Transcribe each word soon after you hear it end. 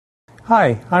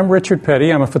Hi, I'm Richard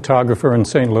Petty. I'm a photographer in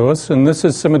St. Louis, and this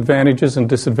is some advantages and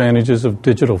disadvantages of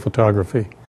digital photography.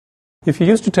 If you're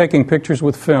used to taking pictures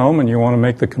with film and you want to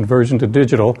make the conversion to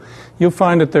digital, you'll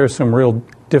find that there are some real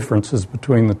differences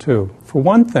between the two. For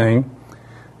one thing,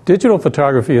 digital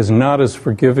photography is not as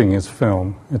forgiving as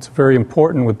film. It's very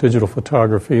important with digital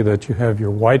photography that you have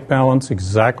your white balance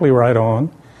exactly right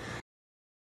on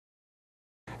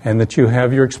and that you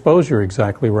have your exposure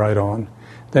exactly right on.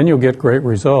 Then you'll get great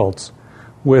results.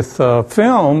 With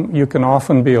film, you can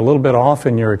often be a little bit off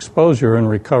in your exposure and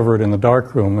recover it in the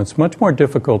darkroom. It's much more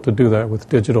difficult to do that with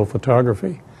digital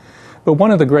photography. But one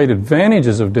of the great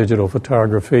advantages of digital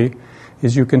photography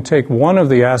is you can take one of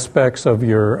the aspects of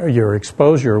your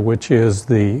exposure, which is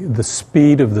the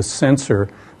speed of the sensor,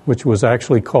 which was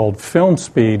actually called film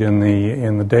speed in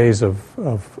the days of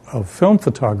film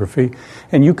photography,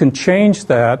 and you can change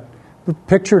that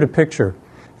picture to picture.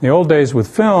 In the old days with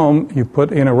film, you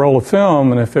put in a roll of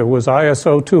film, and if it was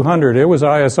ISO 200, it was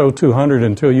ISO 200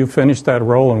 until you finished that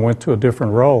roll and went to a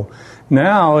different roll.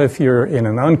 Now, if you're in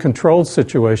an uncontrolled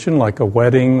situation like a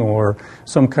wedding or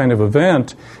some kind of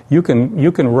event, you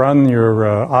can run your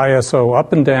ISO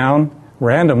up and down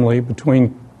randomly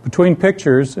between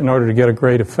pictures in order to get a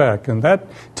great effect. And that,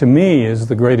 to me, is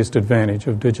the greatest advantage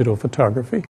of digital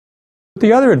photography.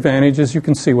 The other advantage is you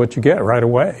can see what you get right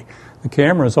away. The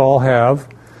cameras all have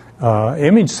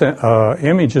images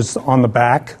on the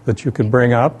back that you can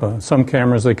bring up. Some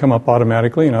cameras, they come up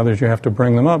automatically, and others you have to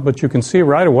bring them up. But you can see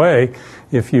right away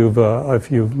if you've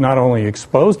not only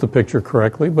exposed the picture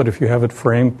correctly, but if you have it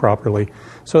framed properly.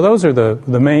 So those are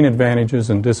the main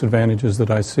advantages and disadvantages that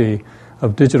I see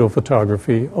of digital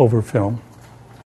photography over film.